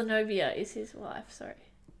 so Lenobia is his wife, sorry.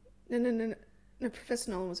 No, Professor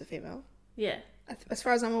Nolan was a female. Yeah. As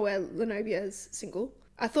far as I'm aware, Lenobia is single.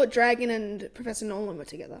 I thought Dragon and Professor Nolan were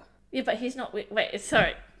together. Yeah, but he's not... Wait,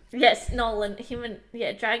 sorry. Yes, Nolan.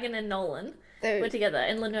 Dragon and Nolan were together,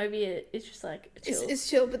 and Lenobia is just like chill. Is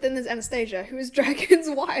chill, but then there's Anastasia, who is Dragon's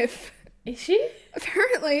wife. Is she?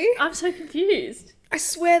 Apparently. I'm so confused. I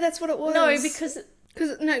swear that's what it was. No, because...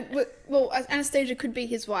 Anastasia could be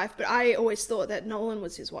his wife, but I always thought that Nolan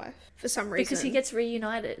was his wife for some reason. Because he gets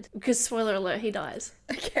reunited. Because, spoiler alert, he dies.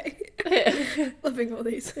 Okay. Yeah. Loving all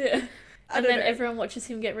these. Yeah. And then everyone watches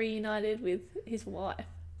him get reunited with his wife.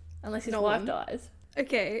 Unless his wife dies.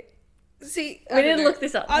 Okay. See, we need to look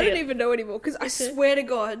this up. I don't even know anymore, because I swear to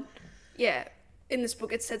God, in this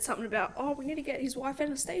book it said something about, we need to get his wife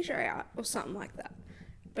Anastasia out, or something like that.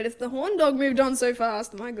 But if the horn dog moved on so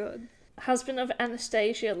fast, my God. Husband of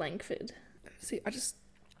Anastasia Langford. See, I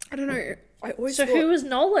don't know. I always thought... who was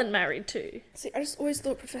Nolan married to? See, I just always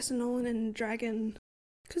thought Professor Nolan and Dragon...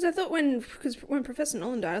 Because I thought when Professor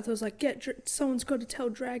Nolan died, I thought it was like, someone's got to tell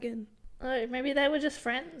Dragon. Oh, maybe they were just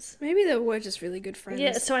friends. Maybe they were just really good friends.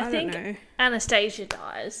 Yeah, so I think don't know. Anastasia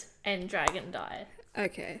dies and Dragon dies.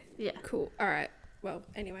 Okay. Yeah. Cool. All right. Well,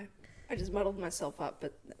 anyway, I just muddled myself up,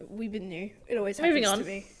 but we've been new. It always happens to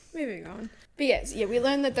me. Moving on. But yes, we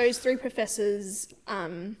learned that those three professors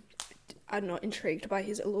are not intrigued by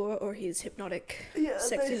his allure or his hypnotic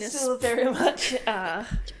sexiness. They're still very much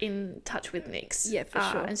in touch with Nyx. Yeah, for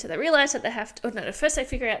sure. And so they realise that they have to... first they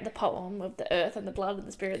figure out the poem of the earth and the blood and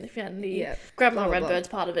the spirit and the humanity. Yeah. Grandma Redbird's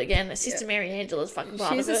part of it again. Sister Mary Angela's fucking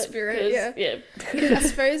part of it. She's a spirit, Yeah. I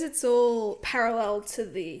suppose it's all parallel to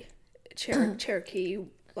the Cherokee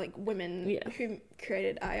women who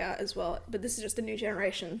created Aya as well, but this is just a new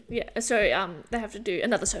generation. Yeah, so they have to do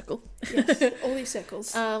another circle. Yes, all these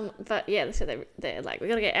circles. But yeah, so they're like, we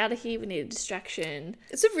gotta get out of here. We need a distraction.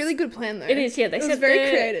 It's a really good plan, though. It is. Yeah, it was very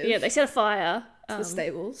creative. Yeah, they set a fire to the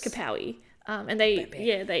stables. Kapowie. And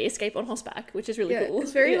they escape on horseback, which is really cool.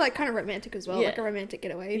 It's very kind of romantic as well, like a romantic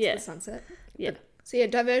getaway into the sunset. Yeah. So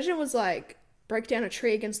diversion was like break down a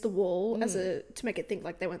tree against the wall to make it think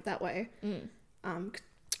like they went that way.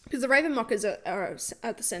 Because the Ravenmockers are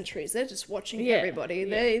at the sentries. They're just watching everybody.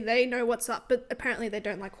 Yeah. They know what's up, but apparently they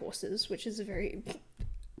don't like horses, which is a very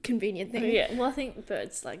convenient thing. Yeah, well, I think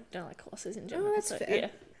birds don't like horses in general. Oh, that's fair. Yeah.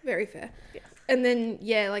 Very fair. Yeah. And then,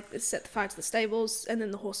 they set the fire to the stables, and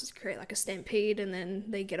then the horses create a stampede, and then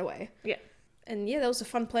they get away. Yeah. And that was a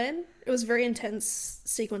fun plan. It was a very intense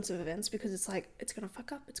sequence of events because it's like, it's going to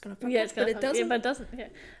fuck up, but it doesn't. Yeah, but it doesn't,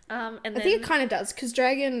 I think it kind of does, because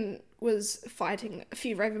Dragon was fighting a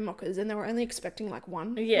few Ravenmockers and they were only expecting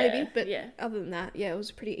one, maybe. But other than that, it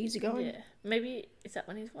was pretty easy going. Yeah. Maybe, is that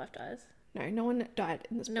when his wife dies? No one died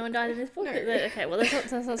in this book. No one died in this book? No. Okay, well,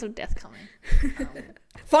 there's lots of death coming.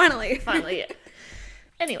 Finally, yeah.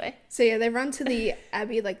 Anyway. So they run to the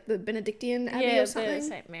abbey, the Benedictine abbey or something. Yeah,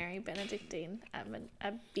 St. Mary Benedictine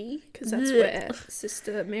Abbey. Because that's where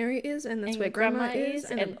Sister Mary is, and that's where Grandma is.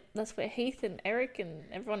 And that's where Heath and Erik and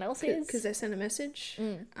everyone else is. Because they send a message.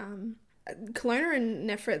 Kalona and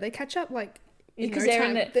Neferet, they catch up because they're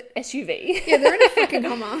in the SUV. Yeah, they're in a fucking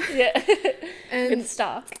Hummer. Yeah. And with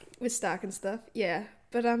Stark and stuff, yeah.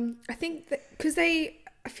 But I think that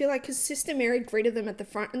I feel like because Sister Mary greeted them at the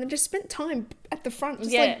front and they just spent time at the front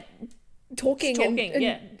just talking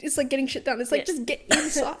and it's getting shit done. It's just get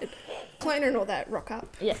inside. Kalona and all that rock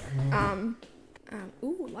up. Yeah.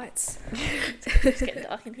 Ooh, lights. It's getting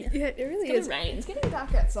dark in here. Yeah, it really is. Rain. It's getting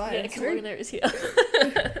dark outside. Yeah, Kalona is here.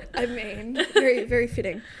 I mean, very, very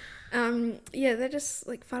fitting. They just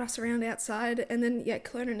fight us around outside, and then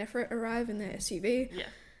Kalona and Neferet arrive in their SUV. Yeah.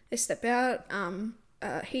 They step out.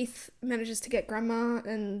 Heath manages to get Grandma,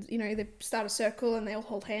 and they start a circle and they all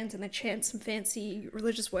hold hands and they chant some fancy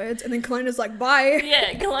religious words, and then Kalona's like, bye.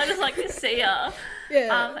 Yeah, Kalona's like, see ya.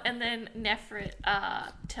 Yeah. And then Neferet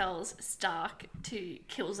tells Stark to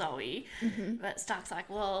kill Zoey, but Stark's like,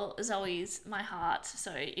 well, Zoey's my heart,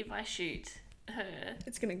 so if I shoot her,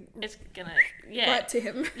 it's gonna right to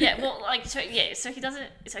him. So he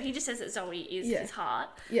just says that Zoey is his heart.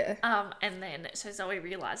 And then so Zoey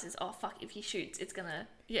realizes, oh fuck, if he shoots it's gonna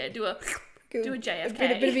do a JFK,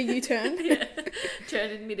 a bit of a U-turn. Turn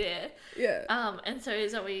in midair. And so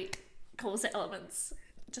Zoey calls the elements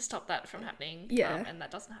to stop that from happening. And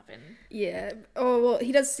that doesn't happen. Oh well,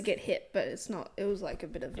 he does get hit, but it's not, it was a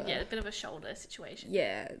bit of a shoulder situation.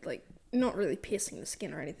 Not really piercing the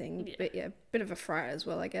skin or anything, but bit of a fright as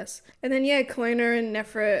well, I guess. And then Kalona and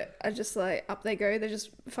Neferet are just up they go. They just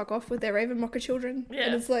fuck off with their Ravenmocker children.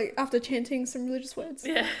 And it's after chanting some religious words.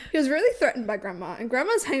 He was really threatened by Grandma, and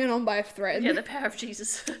Grandma's hanging on by a thread. The power of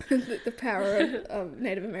Jesus. the power of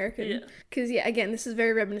Native American. Because again, this is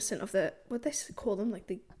very reminiscent of what they call them,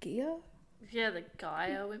 the Gia Yeah, the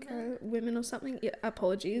Gaia women. Women or something. Yeah,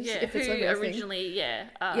 apologies. Yeah, if it's who a real thing. originally,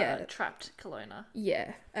 trapped Kalona.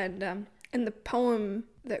 Yeah, and the poem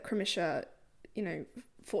that Kremisha,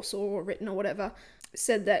 foresaw or written or whatever,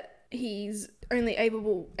 said that he's only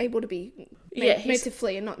able to be made to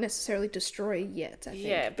flee and not necessarily destroy yet, I think.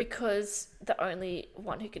 Yeah, because the only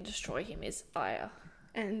one who can destroy him is Aya.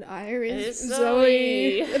 And Aya is It's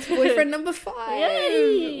Zoey. Zoey. That's boyfriend number 5.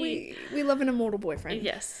 Yay! We love an immortal boyfriend.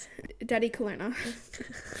 Yes. Daddy Kalona.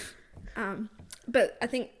 But I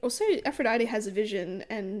think also Aphrodite has a vision,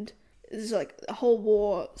 and there's like a whole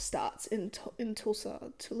war starts in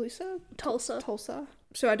Tulsa.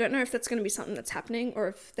 So I don't know if that's going to be something that's happening, or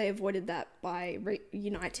if they avoided that by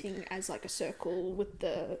reuniting as like a circle with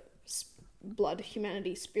the blood,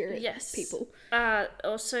 humanity, spirit people.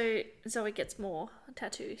 Also, Zoey gets more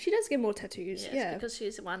tattoos. She does get more tattoos, yes, because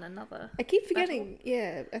she's won another. I keep forgetting. Battle.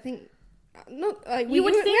 Yeah, I think not like we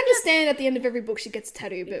understand at the end of every book she gets a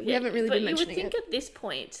tattoo, but we haven't really been mentioning it. You would think at this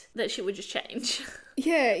point that she would just change.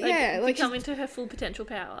 Yeah, like come into her full potential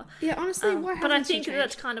power. Yeah, honestly, why hasn't but I think she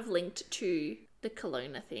that's kind of linked to the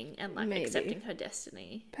Kalona thing and like accepting her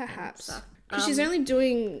destiny. Perhaps. Because she's only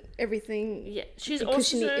doing everything. Yeah, she's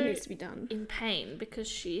because also it needs to be done. In pain because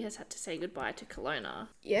she has had to say goodbye to Kalona.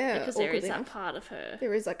 Yeah, because there is that part of her.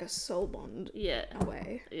 There is like a soul bond. Yeah.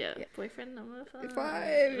 Away. Yeah. Boyfriend number 5.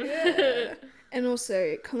 Yeah. And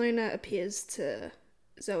also, Kalona appears to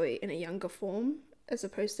Zoey in a younger form as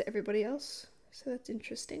opposed to everybody else. So that's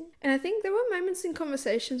interesting. And I think there were moments in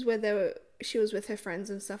conversations where she was with her friends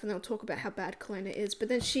and stuff, and they'll talk about how bad Kalona is, but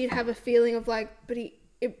then she'd have a feeling of like, but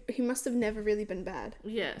he must have never really been bad.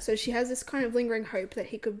 Yeah. So she has this kind of lingering hope that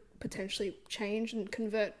he could potentially change and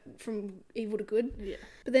convert from evil to good. Yeah.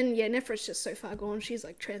 But then, Neferet's just so far gone. She's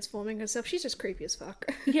like transforming herself. She's just creepy as fuck.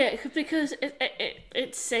 Yeah, because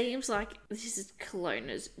it seems like this is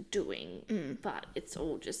Kalona's doing, but it's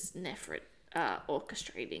all just Neferet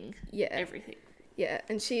orchestrating everything. Yeah,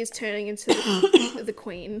 and she is turning into the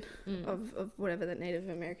queen of whatever the Native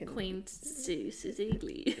American... Queen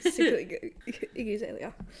Cecilia. Iggy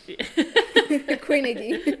Azalea. Yeah. Queen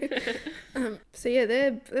Iggy. So yeah,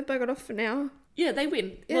 they're buggered off for now. Yeah, they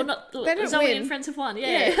win. Yeah, well, not they don't Zoey win. and friends have won.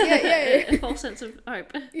 Yeah. A false sense of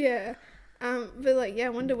hope. Yeah. But like, I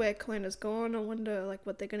wonder where Kalona's gone. I wonder like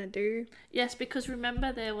what they're gonna do. Yes, because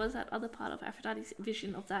remember there was that other part of Aphrodite's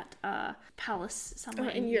vision of that palace somewhere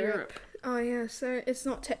in Europe. Oh yeah, so it's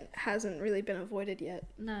not hasn't really been avoided yet.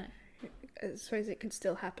 No. I suppose it could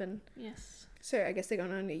still happen. Yes. So I guess they're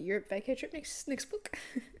going on a Europe vacay trip next book.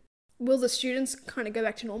 Will the students kind of go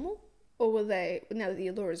back to normal, or will they, now that the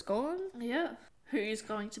allure is gone? Yeah. Who's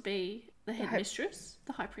going to be the head mistress,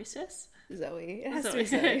 the high priestess? Zoey. It has to be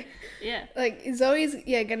Zoey. Yeah. Like, Zoe's,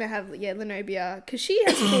 gonna have, Lenobia, because she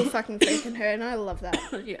has full fucking faith in her, and I love that.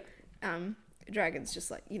 Yeah. Dragon's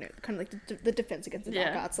just like, kind of like the defense against the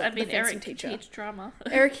dark arts, like the fencing Erik teacher. Teach drama.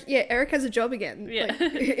 Erik has a job again, like,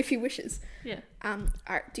 if he wishes. Yeah.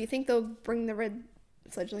 Alright, do you think they'll bring the red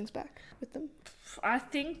fledglings back with them? I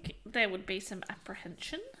think there would be some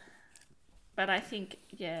apprehension, but I think,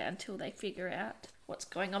 until they figure out what's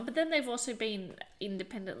going on. But then they've also been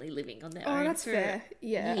independently living on their own that's for fair.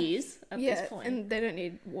 Yeah. years at this point. And they don't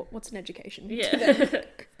need what's an education. Yeah.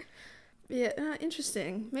 Yeah,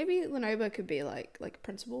 interesting. Maybe Lenoba could be like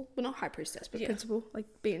principal, well, not high priestess, but principal, like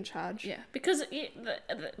be in charge. Yeah, because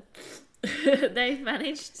they've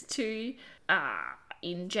managed to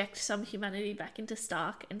inject some humanity back into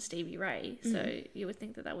Stark and Stevie Ray, so you would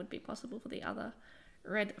think that would be possible for the other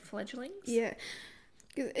red fledglings. Yeah.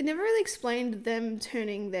 It never really explained them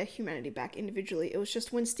turning their humanity back individually. It was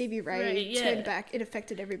just when Stevie Ray turned back, it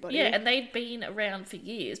affected everybody. Yeah, and they'd been around for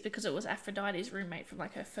years because it was Aphrodite's roommate from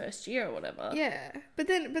like her first year or whatever. Yeah, but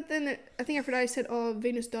then I think Aphrodite said, "Oh,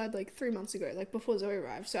 Venus died like 3 months ago, like before Zoe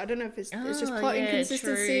arrived." So I don't know if it's just plot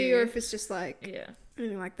inconsistency or if it's just like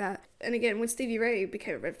anything like that. And again, when Stevie Ray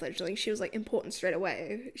became a red fledgling, she was like important straight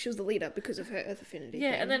away. She was the leader because of her Earth affinity.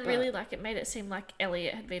 Yeah, and then really like it made it seem like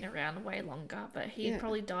Elliot had been around way longer, but he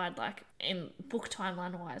probably died like in book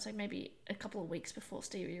timeline wise, like maybe a couple of weeks before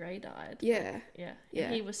Stevie Ray died. Yeah, yeah.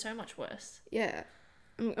 He was so much worse. Yeah.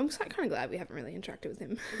 I'm kind of glad we haven't really interacted with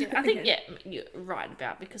him. Yeah, I think you're right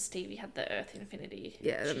about because Stevie had the Earth infinity.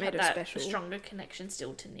 Yeah, that made her special. Stronger connection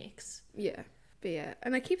still to Nyx. Yeah. But yeah,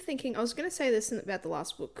 and I keep thinking, I was going to say this about the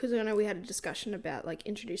last book, because I know we had a discussion about, like,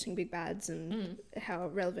 introducing big bads and how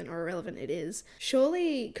relevant or irrelevant it is.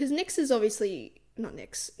 Surely, because Nyx is obviously, not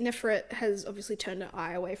Nyx, Neferet has obviously turned her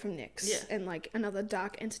eye away from Nyx, and, like, another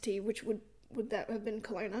dark entity, which would that have been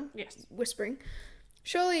Kalona? Yes. Whispering.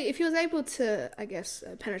 Surely, if he was able to, I guess,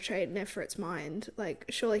 penetrate Neferet's mind, like,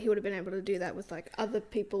 surely he would have been able to do that with, like, other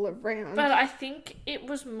people around. But I think it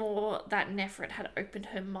was more that Neferet had opened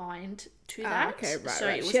her mind to that. Okay, right, so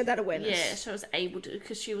right. She had that awareness. Yeah, so I was able to,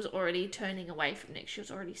 because she was already turning away from Nick. She was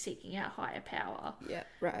already seeking out higher power. Yeah,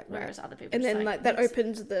 right. Whereas other people... And then, like, that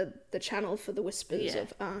opens the channel for the whispers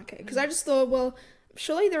of, okay. Because I just thought, well,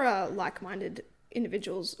 surely there are like-minded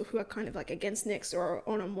individuals who are kind of like against Nyx or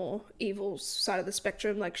on a more evil side of the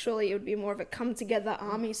spectrum. Like, surely it would be more of a come together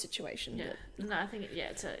army situation. Yeah, no, I think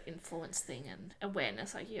it's an influence thing and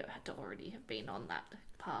awareness. Like, you had to already have been on that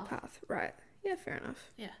path. Right. Yeah, fair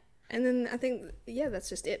enough. Yeah. And then I think that's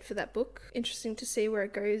just it for that book. Interesting to see where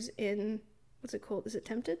it goes in, what's it called, is it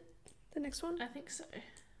Tempted, the next one? I think so.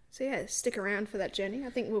 So yeah, stick around for that journey. I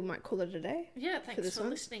think we might call it a day. Yeah, thanks for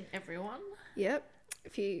listening, everyone. Yep.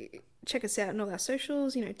 If you check us out on all our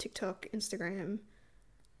socials, TikTok, Instagram,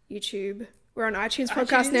 YouTube. We're on iTunes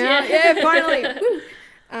podcast now. Yeah, finally.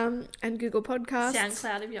 And Google Podcasts.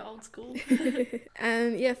 SoundCloud if you're old school.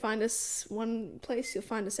 And yeah, find us one place. You'll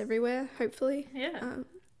find us everywhere, hopefully. Yeah.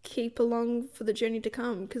 Keep along for the journey to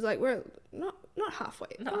come, because like we're not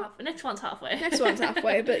halfway. Next one's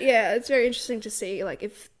halfway. But yeah, it's very interesting to see like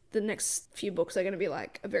if the next few books are going to be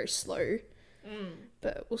like a very slow.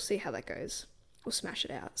 But we'll see how that goes. We'll smash it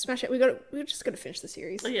out. We just got to finish the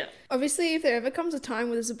series. Yeah. Obviously, if there ever comes a time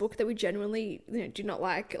where there's a book that we genuinely do not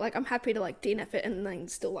like I'm happy to like DNF it and then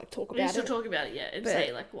still like talk about it. Still talk about it, yeah, and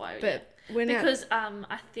say like why. But because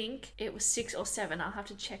I think it was 6 or 7. I'll have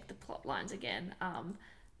to check the plot lines again.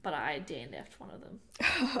 But I DNF'd one of them.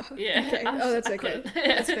 Yeah. Okay. That's okay.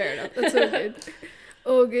 That's fair enough. That's all good.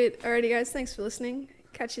 All good. Alrighty, guys. Thanks for listening.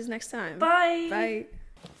 Catch you next time. Bye. Bye.